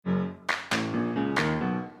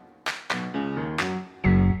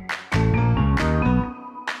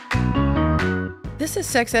This is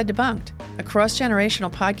Sex Ed Debunked, a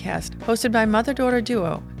cross-generational podcast hosted by mother-daughter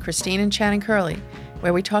duo Christine and Shannon Curley,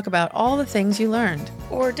 where we talk about all the things you learned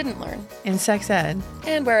or didn't learn in sex ed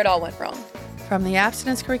and where it all went wrong. From the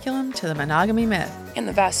abstinence curriculum to the monogamy myth and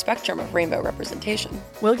the vast spectrum of rainbow representation.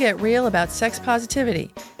 We'll get real about sex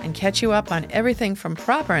positivity and catch you up on everything from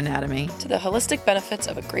proper anatomy to the holistic benefits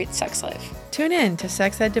of a great sex life. Tune in to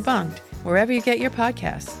Sex Ed Debunked wherever you get your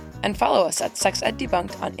podcasts. And follow us at Sex Ed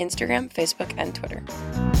Debunked on Instagram, Facebook, and Twitter.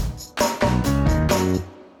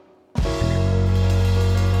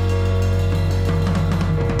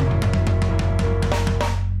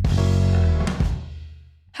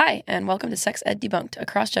 Hi, and welcome to Sex Ed Debunked, a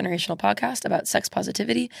cross-generational podcast about sex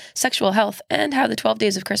positivity, sexual health, and how the 12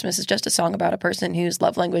 Days of Christmas is just a song about a person whose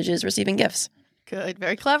love language is receiving gifts. Good.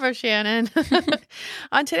 Very clever, Shannon.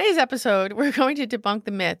 On today's episode, we're going to debunk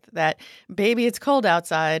the myth that Baby It's Cold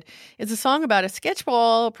Outside is a song about a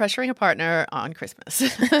sketchball pressuring a partner on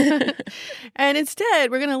Christmas. And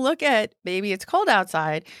instead, we're going to look at Baby It's Cold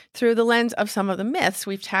Outside through the lens of some of the myths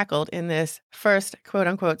we've tackled in this first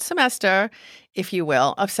quote-unquote semester, if you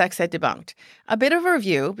will, of Sex Ed Debunked. A bit of a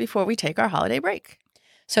review before we take our holiday break.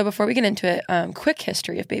 So before we get into it, quick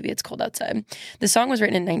history of Baby It's Cold Outside. The song was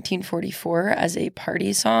written in 1944 as a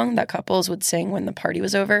party song that couples would sing when the party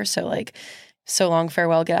was over. So like, so long,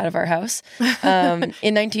 farewell, get out of our house.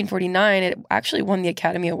 In 1949, it actually won the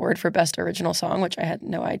Academy Award for Best Original Song, which I had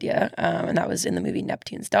no idea. And that was in the movie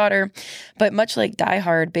Neptune's Daughter. But much like Die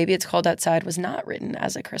Hard, Baby It's Cold Outside was not written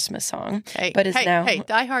as a Christmas song. But is now.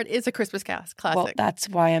 Die Hard is a Christmas classic. Well, that's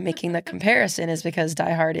why I'm making the comparison, is because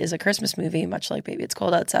Die Hard is a Christmas movie, much like Baby It's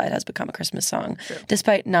Cold Outside has become a Christmas song,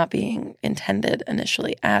 despite not being intended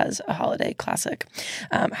initially as a holiday classic.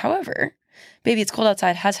 However, Baby It's Cold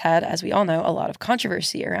Outside has had, as we all know, a lot of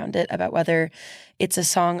controversy around it about whether it's a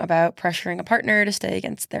song about pressuring a partner to stay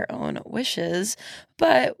against their own wishes.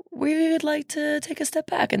 But we would like to take a step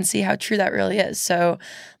back and see how true that really is. So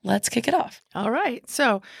let's kick it off. All right.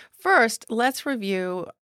 So first, let's review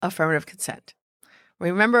affirmative consent.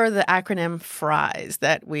 Remember the acronym FRIES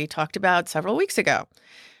that we talked about several weeks ago.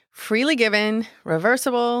 Freely given,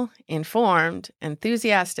 reversible, informed,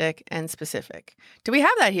 enthusiastic, and specific. Do we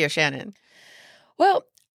have that here, Shannon? Well,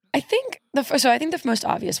 I think the most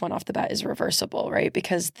obvious one off the bat is reversible, right?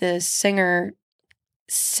 Because the singer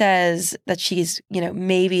says that she's,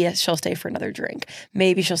 maybe she'll stay for another drink.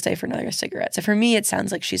 Maybe she'll stay for another cigarette. So for me, it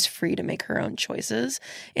sounds like she's free to make her own choices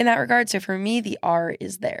in that regard. So for me, the R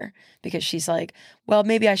is there because she's like, well,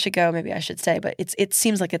 maybe I should go, maybe I should stay. But it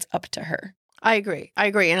seems like it's up to her. I agree.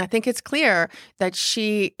 And I think it's clear that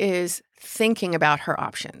she is thinking about her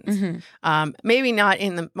options. Mm-hmm. Maybe not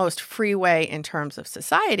in the most free way in terms of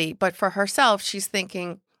society, but for herself, she's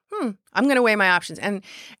thinking, I'm going to weigh my options. And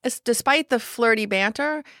despite the flirty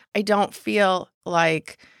banter, I don't feel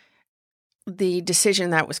like the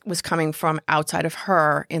decision that was coming from outside of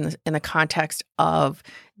her in the context of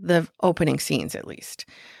the opening scenes, at least.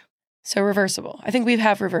 So reversible. I think we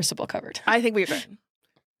have reversible covered. I think we've been.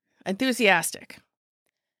 Enthusiastic.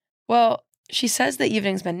 Well, she says the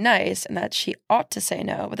evening's been nice and that she ought to say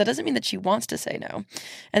no, but that doesn't mean that she wants to say no.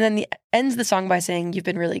 And then ends the song by saying, you've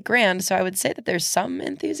been really grand. So I would say that there's some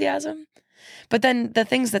enthusiasm. But then the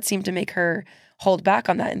things that seem to make her hold back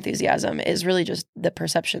on that enthusiasm is really just the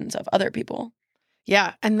perceptions of other people.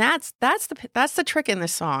 Yeah, and that's the trick in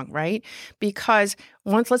this song, right? Because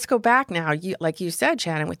let's go back now, like you said,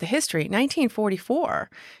 Shannon, with the history,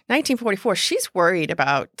 1944, she's worried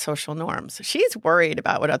about social norms. She's worried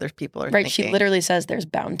about what other people are thinking. Right, she literally says there's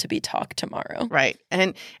bound to be talk tomorrow. Right,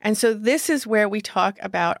 and so this is where we talk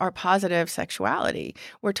about our positive sexuality.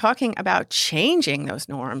 We're talking about changing those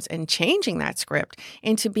norms and changing that script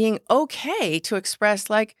into being okay to express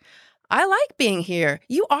like, I like being here.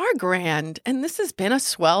 You are grand. And this has been a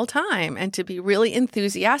swell time. And to be really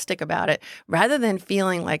enthusiastic about it rather than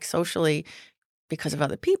feeling like socially, because of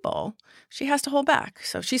other people, she has to hold back.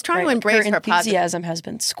 So she's trying to embrace her enthusiasm has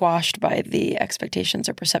been squashed by the expectations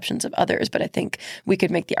or perceptions of others. But I think we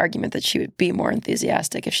could make the argument that she would be more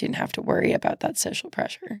enthusiastic if she didn't have to worry about that social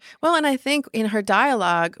pressure. Well, and I think in her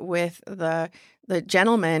dialogue with the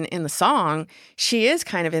gentleman in the song, she is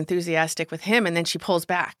kind of enthusiastic with him, and then she pulls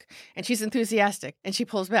back. And she's enthusiastic, and she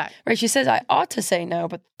pulls back. Right. She says, I ought to say no,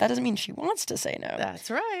 but that doesn't mean she wants to say no.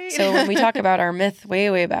 That's right. So when we talk about our myth way,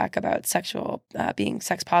 way back about sexual, being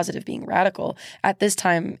sex positive, being radical, at this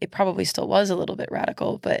time, it probably still was a little bit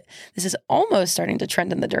radical, but this is almost starting to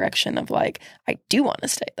trend in the direction of like, I do want to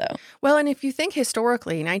stay though. Well, and if you think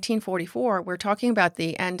historically, 1944, we're talking about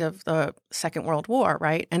the end of the Second World War,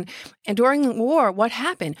 right? And during the war, war, what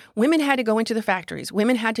happened? Women had to go into the factories.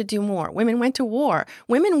 Women had to do more. Women went to war.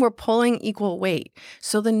 Women were pulling equal weight.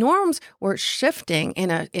 So the norms were shifting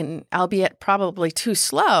in albeit probably too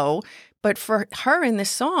slow. But for her in this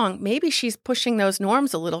song, maybe she's pushing those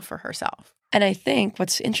norms a little for herself. And I think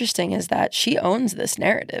what's interesting is that she owns this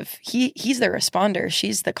narrative. He's the responder.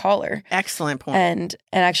 She's the caller. Excellent point. And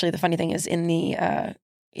actually, the funny thing is,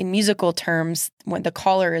 in musical terms, when the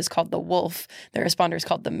caller is called the wolf, the responder is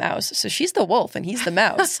called the mouse. So she's the wolf and he's the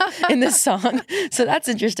mouse in this song. So that's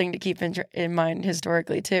interesting to keep in mind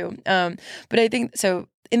historically too. But I think so.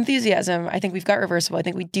 Enthusiasm, I think we've got reversible. I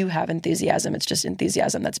think we do have enthusiasm. It's just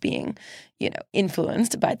enthusiasm that's being,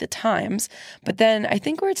 influenced by the times. But then I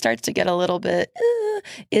think where it starts to get a little bit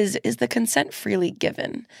is the consent freely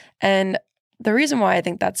given. And the reason why I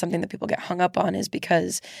think that's something that people get hung up on is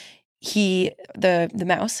because the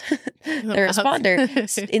mouse, the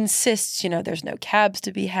responder insists, there's no cabs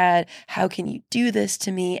to be had. How can you do this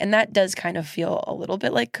to me? And that does kind of feel a little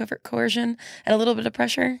bit like covert coercion and a little bit of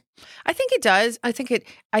pressure. I think it does. I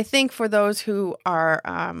think for those who are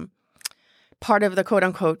part of the quote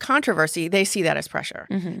unquote controversy, they see that as pressure.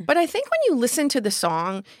 Mm-hmm. But I think when you listen to the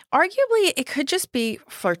song, arguably it could just be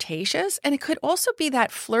flirtatious, and it could also be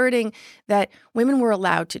that flirting that women were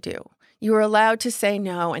allowed to do. You were allowed to say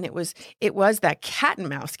no, and it was that cat and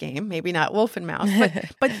mouse game, maybe not wolf and mouse,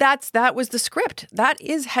 but that was the script. That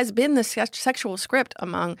has been the sexual script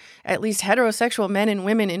among at least heterosexual men and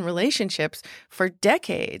women in relationships for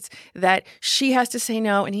decades. That she has to say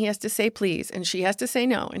no, and he has to say please, and she has to say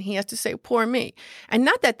no, and he has to say poor me. And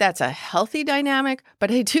not that that's a healthy dynamic,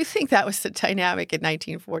 but I do think that was the dynamic in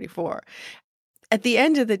 1944. At the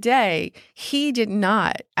end of the day, he did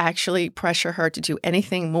not actually pressure her to do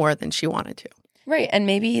anything more than she wanted to. Right. And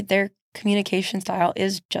maybe their communication style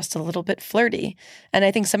is just a little bit flirty. And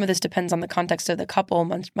I think some of this depends on the context of the couple,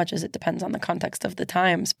 much as it depends on the context of the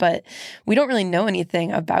times. But we don't really know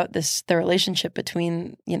anything about the relationship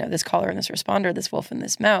between, this caller and this responder, this wolf and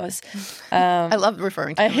this mouse. I love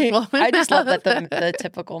referring to him. I just love that the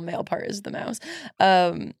typical male part is the mouse.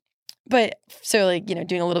 But so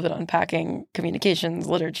doing a little bit of unpacking communications,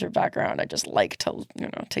 literature background, I just like to,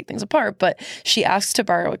 take things apart. But she asks to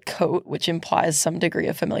borrow a coat, which implies some degree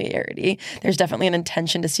of familiarity. There's definitely an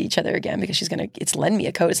intention to see each other again because it's lend me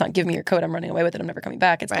a coat. It's not give me your coat. I'm running away with it. I'm never coming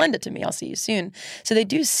back. It's lend it to me. I'll see you soon. So they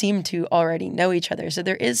do seem to already know each other. So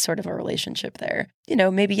there is sort of a relationship there.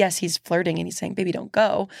 Maybe, yes, he's flirting and he's saying, baby, don't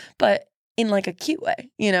go. But in like a cute way,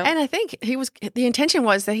 And I think the intention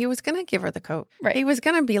was that he was going to give her the coat. Right. He was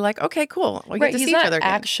going to be like, okay, cool. We get to see each other again.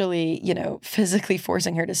 Actually, physically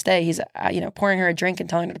forcing her to stay. He's, pouring her a drink and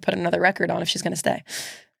telling her to put another record on if she's going to stay.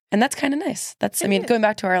 And that's kind of nice. Going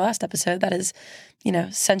back to our last episode, that is,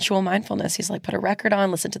 sensual mindfulness. He's like, put a record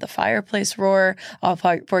on, listen to the fireplace roar, I'll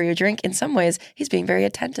pour you a drink. In some ways, he's being very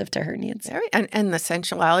attentive to her needs. And the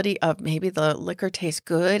sensuality of maybe the liquor tastes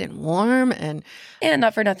good and warm and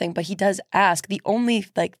not for nothing, but he does ask. The only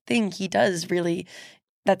thing he does really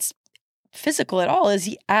that's physical at all is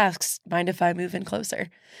he asks, mind if I move in closer?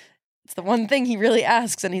 It's the one thing he really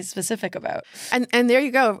asks and he's specific about. And there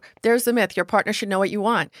you go. There's the myth. Your partner should know what you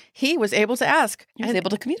want. He was able to ask. He was able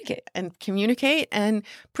to communicate. And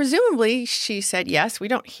presumably she said yes. We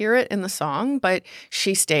don't hear it in the song, but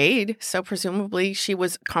she stayed. So presumably she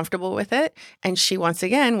was comfortable with it. And she once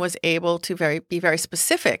again was able to be very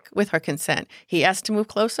specific with her consent. He asked to move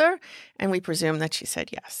closer, and we presume that she said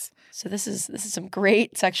yes. So this is some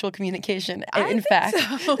great sexual communication. In fact,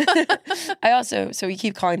 so. So we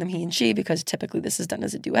keep calling them he and she because typically this is done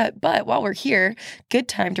as a duet. But while we're here, good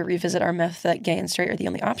time to revisit our myth that gay and straight are the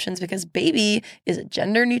only options because baby is a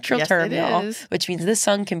gender neutral term, y'all, which means this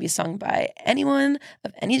song can be sung by anyone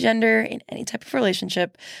of any gender in any type of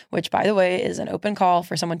relationship, which by the way is an open call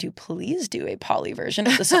for someone to please do a poly version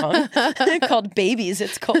of the song called Babies,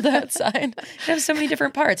 It's Cold Outside. You have so many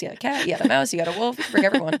different parts. You got a cat, you got a mouse, you got a wolf, bring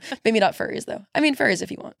everyone. Maybe not furries, though. I mean, furries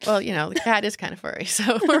if you want. Well, the cat is kind of furry,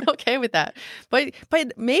 so we're okay with that. But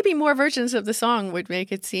maybe more versions of the song would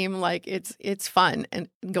make it seem like it's fun and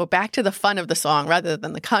go back to the fun of the song rather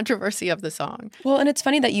than the controversy of the song. Well, and it's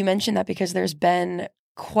funny that you mentioned that because there's been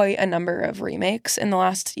quite a number of remakes in the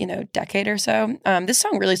last, decade or so. This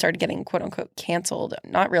song really started getting quote unquote canceled,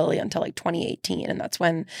 not really until 2018. And that's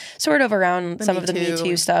when sort of around some of the Me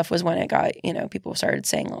Too stuff was when it got, people started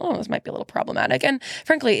saying, oh, this might be a little problematic. And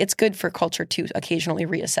frankly, it's good for culture to occasionally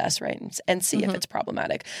reassess, right? And see if it's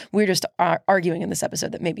problematic. We're just arguing in this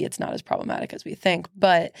episode that maybe it's not as problematic as we think.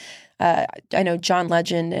 But I know John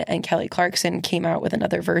Legend and Kelly Clarkson came out with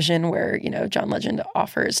another version where, John Legend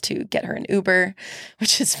offers to get her an Uber,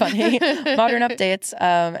 which is funny. Modern updates.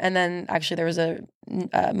 And then actually there was a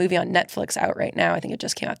movie on Netflix out right now. I think it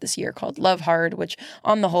just came out this year called Love Hard, which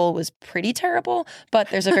on the whole was pretty terrible. But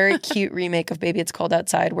there's a very cute remake of Baby It's Cold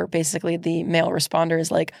Outside where basically the male responder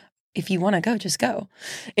is like, if you want to go, just go.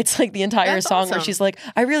 It's like the entire That's song awesome. where she's like,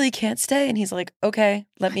 I really can't stay. And he's like, okay,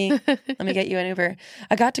 let me get you an Uber.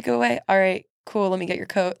 I got to go away. All right, cool. Let me get your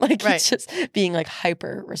coat. Like Right. he's just being like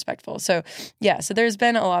hyper respectful. So yeah, so there's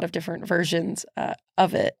been a lot of different versions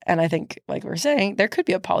of it. And I think like we're saying, there could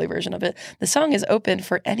be a poly version of it. The song is open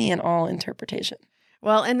for any and all interpretation.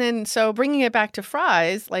 Well, and then so bringing it back to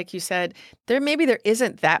Fries, like you said, there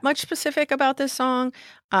isn't that much specific about this song,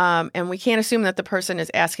 and we can't assume that the person is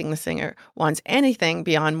asking the singer wants anything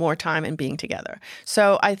beyond more time and being together.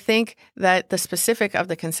 So I think that the specific of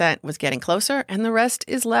the consent was getting closer, and the rest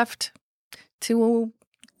is left to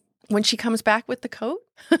when she comes back with the coat.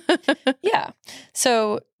 Yeah.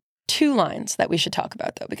 So 2 lines that we should talk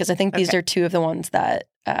about though, because I think these are 2 of the ones that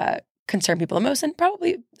concern people the most and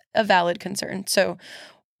probably a valid concern. So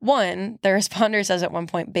 1, the responder says at one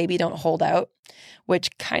point, baby, don't hold out, which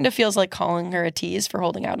kind of feels like calling her a tease for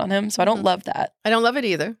holding out on him. So I don't love that. I don't love it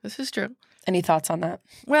either. This is true. Any thoughts on that?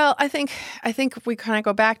 Well, I think we kind of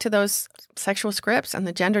go back to those sexual scripts and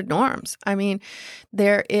the gendered norms. I mean,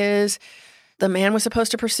 there is the man was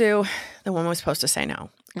supposed to pursue, the woman was supposed to say no.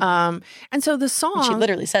 And so the song, And she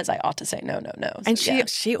literally says, I ought to say no, no, no. So, and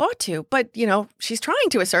she ought to, but she's trying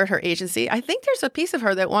to assert her agency. I think there's a piece of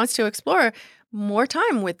her that wants to explore more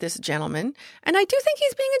time with this gentleman, and I do think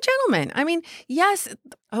he's being a gentleman. I mean, yes,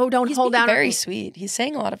 don't he's hold being down. Very sweet. He's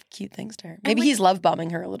saying a lot of cute things to her. Maybe he's love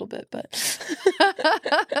bombing her a little bit, but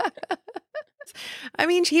I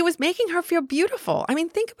mean, he was making her feel beautiful. I mean,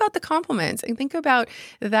 think about the compliments and think about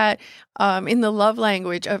that in the love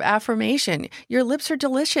language of affirmation. Your lips are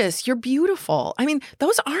delicious. You're beautiful. I mean,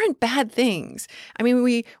 those aren't bad things. I mean,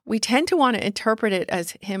 we tend to want to interpret it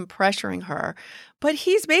as him pressuring her, but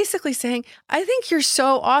he's basically saying, I think you're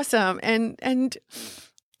so awesome and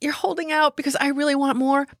you're holding out because I really want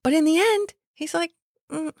more. But in the end, he's like,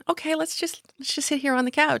 okay, let's just sit here on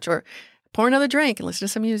the couch or pour another drink and listen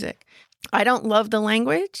to some music. I don't love the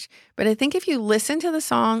language, but I think if you listen to the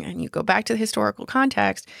song and you go back to the historical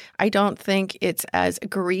context, I don't think it's as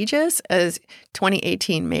egregious as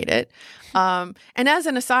 2018 made it. And as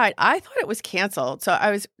an aside, I thought it was canceled. So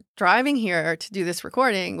I was driving here to do this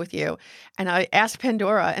recording with you, and I asked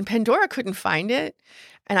Pandora, and Pandora couldn't find it.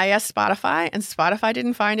 And I asked Spotify, and Spotify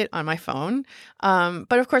didn't find it on my phone.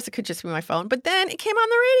 But of course, it could just be my phone. But then it came on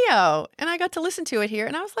the radio, and I got to listen to it here.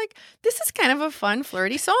 And I was like, this is kind of a fun,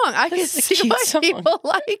 flirty song. I can see why people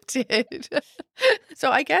liked it. So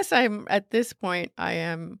I guess at this point, I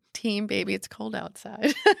am team Baby It's Cold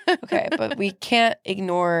Outside. Okay, but we can't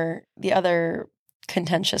ignore the other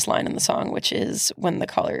contentious line in the song, which is when the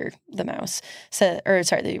caller, the mouse, the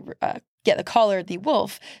caller, the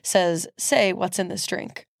wolf, says, say, what's in this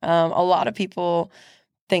drink? A lot of people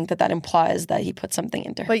think that implies that he put something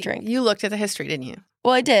into her drink. You looked at the history, didn't you?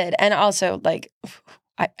 Well, I did. And also, like,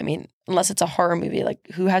 I mean, unless it's a horror movie, like,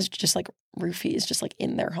 who has just, like, roofies just, like,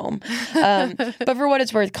 in their home? But for what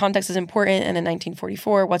it's worth, context is important. And in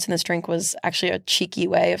 1944, what's in this drink was actually a cheeky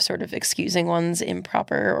way of sort of excusing one's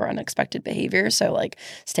improper or unexpected behavior. So, like,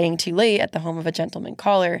 staying too late at the home of a gentleman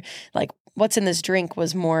caller, like, what's in this drink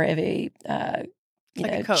was more of a,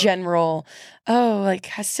 general, like,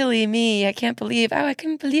 how silly me. I couldn't believe I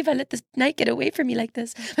let this night get away from me like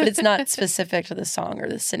this. But it's not specific to the song or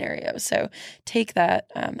the scenario. So take that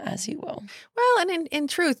as you will. Well, and in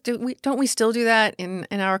truth, don't we still do that in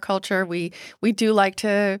our culture? We do like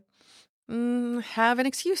to have an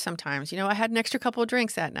excuse sometimes. I had an extra couple of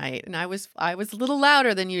drinks that night, and I was a little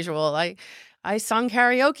louder than usual. I sung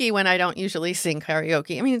karaoke when I don't usually sing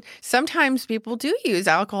karaoke. I mean, sometimes people do use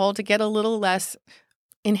alcohol to get a little less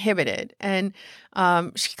inhibited. And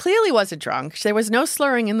she clearly wasn't drunk. There was no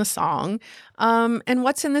slurring in the song. And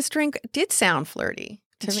what's in this drink did sound flirty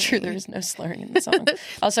to me. It's true. There is no slurring in the song.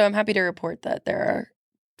 Also, I'm happy to report that there are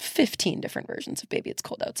 15 different versions of Baby It's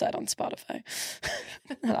Cold Outside on Spotify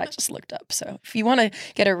that I just looked up. So if you want to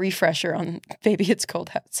get a refresher on Baby It's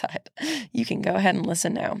Cold Outside, you can go ahead and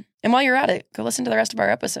listen now. And while you're at it, go listen to the rest of our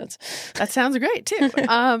episodes. That sounds great too.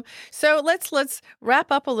 So let's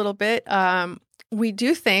wrap up a little bit. We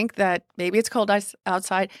do think that Baby It's Cold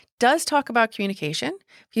Outside does talk about communication.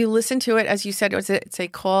 If you listen to it, as you said, it's a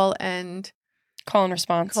call and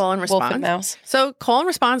response. Wolf and mouse. So call and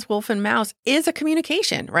response, wolf and mouse is a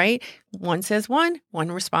communication, right? One says one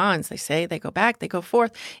responds. They say, they go back, they go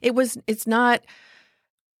forth. It's not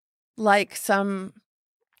like some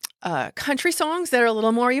country songs that are a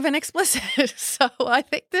little more even explicit. So I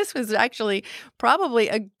think this was actually probably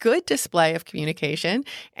a good display of communication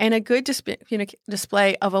and a good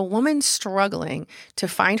display of a woman struggling to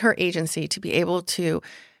find her agency to be able to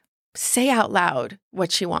say out loud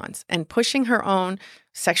what she wants and pushing her own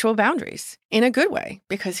sexual boundaries in a good way,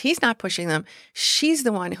 because he's not pushing them. She's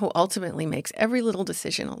the one who ultimately makes every little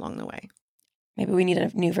decision along the way. Maybe we need a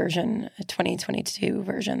new version, a 2022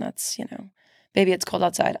 version that's, baby, it's cold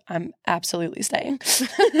outside. I'm absolutely staying.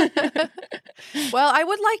 Well, I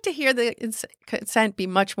would like to hear the consent be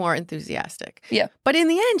much more enthusiastic. Yeah. But in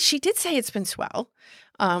the end, she did say it's been swell,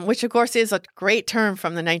 which, of course, is a great term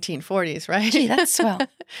from the 1940s, right? Gee, that's swell.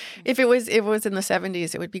 If it was in the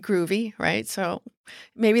 70s, it would be groovy, right? So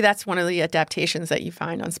maybe that's one of the adaptations that you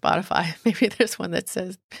find on Spotify. Maybe there's one that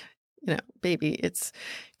says, baby, it's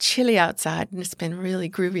chilly outside and it's been really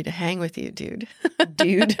groovy to hang with you, dude.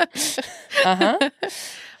 Dude. Uh-huh.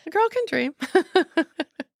 A girl can dream.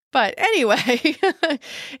 But anyway,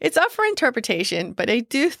 it's up for interpretation, but I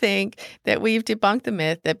do think that we've debunked the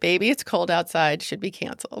myth that Baby It's Cold Outside should be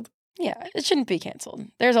canceled. Yeah, it shouldn't be canceled.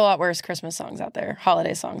 There's a lot worse Christmas songs out there,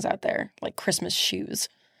 holiday songs out there, like Christmas Shoes.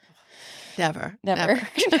 Never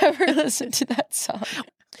listen to that song.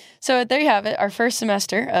 So there you have it. Our first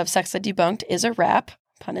semester of Sex Ed Debunked is a wrap,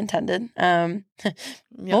 pun intended.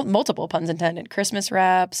 Multiple puns intended. Christmas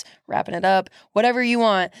wraps, wrapping it up, whatever you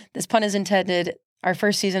want. This pun is intended. Our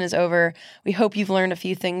first season is over. We hope you've learned a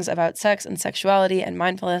few things about sex and sexuality and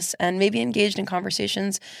mindfulness, and maybe engaged in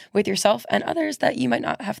conversations with yourself and others that you might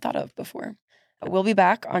not have thought of before. We'll be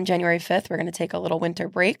back on January 5th. We're going to take a little winter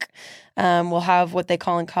break. We'll have what they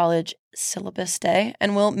call in college syllabus day,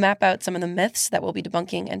 and we'll map out some of the myths that we'll be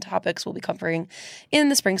debunking and topics we'll be covering in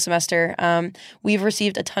the spring semester. We've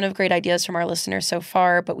received a ton of great ideas from our listeners so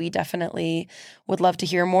far, but we definitely would love to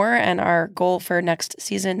hear more. And our goal for next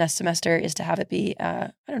semester is to have it be,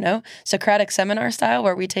 Socratic seminar style,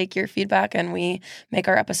 where we take your feedback and we make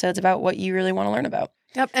our episodes about what you really want to learn about.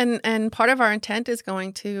 Yep, and part of our intent is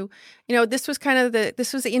going to, this was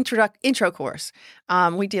the intro course.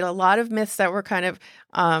 We did a lot of myths that were kind of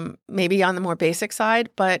maybe on the more basic side,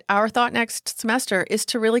 but our thought next semester is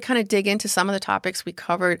to really kind of dig into some of the topics we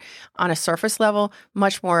covered on a surface level,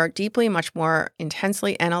 much more deeply, much more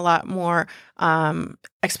intensely, and a lot more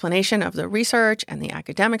explanation of the research and the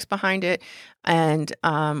academics behind it. And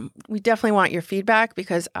we definitely want your feedback,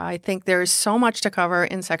 because I think there's so much to cover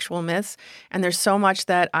in sexual myths, and there's so much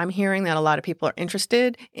that I'm hearing that a lot of people are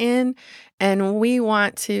interested in. And we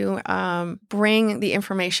want to bring the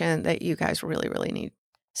information that you guys really, really need.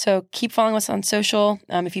 So keep following us on social.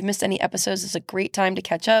 If you've missed any episodes, it's a great time to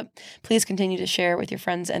catch up. Please continue to share with your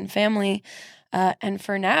friends and family. And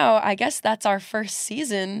for now, I guess that's our first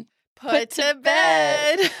season put to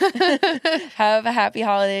bed. Have a happy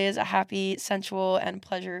holidays, a happy, sensual, and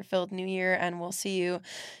pleasure-filled new year, and we'll see you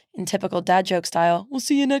in typical dad joke style. We'll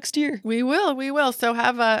see you next year. We will. So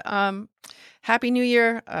have a happy new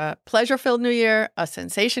year, a pleasure-filled new year, a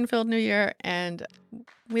sensation-filled new year, and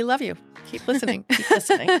we love you. Keep listening. Keep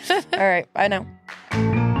listening. All right. Bye now.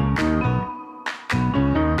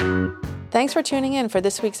 Thanks for tuning in for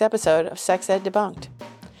this week's episode of Sex Ed Debunked.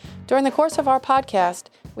 During the course of our podcast,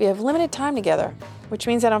 we have limited time together, which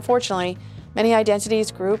means that unfortunately, many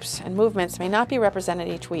identities, groups, and movements may not be represented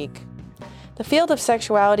each week. The field of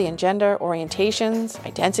sexuality and gender, orientations,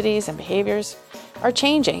 identities, and behaviors are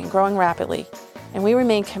changing and growing rapidly, and we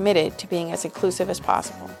remain committed to being as inclusive as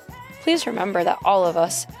possible. Please remember that all of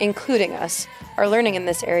us, including us, are learning in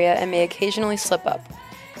this area and may occasionally slip up.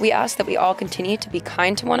 We ask that we all continue to be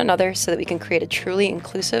kind to one another so that we can create a truly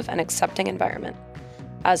inclusive and accepting environment.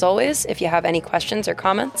 As always, if you have any questions or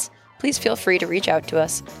comments, please feel free to reach out to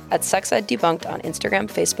us at Sex Ed Debunked on Instagram,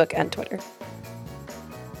 Facebook, and Twitter.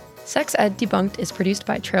 Sex Ed Debunked is produced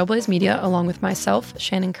by Trailblaze Media along with myself,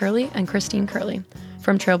 Shannon Curley, and Christine Curley.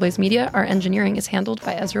 From Trailblaze Media, our engineering is handled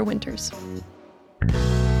by Ezra Winters.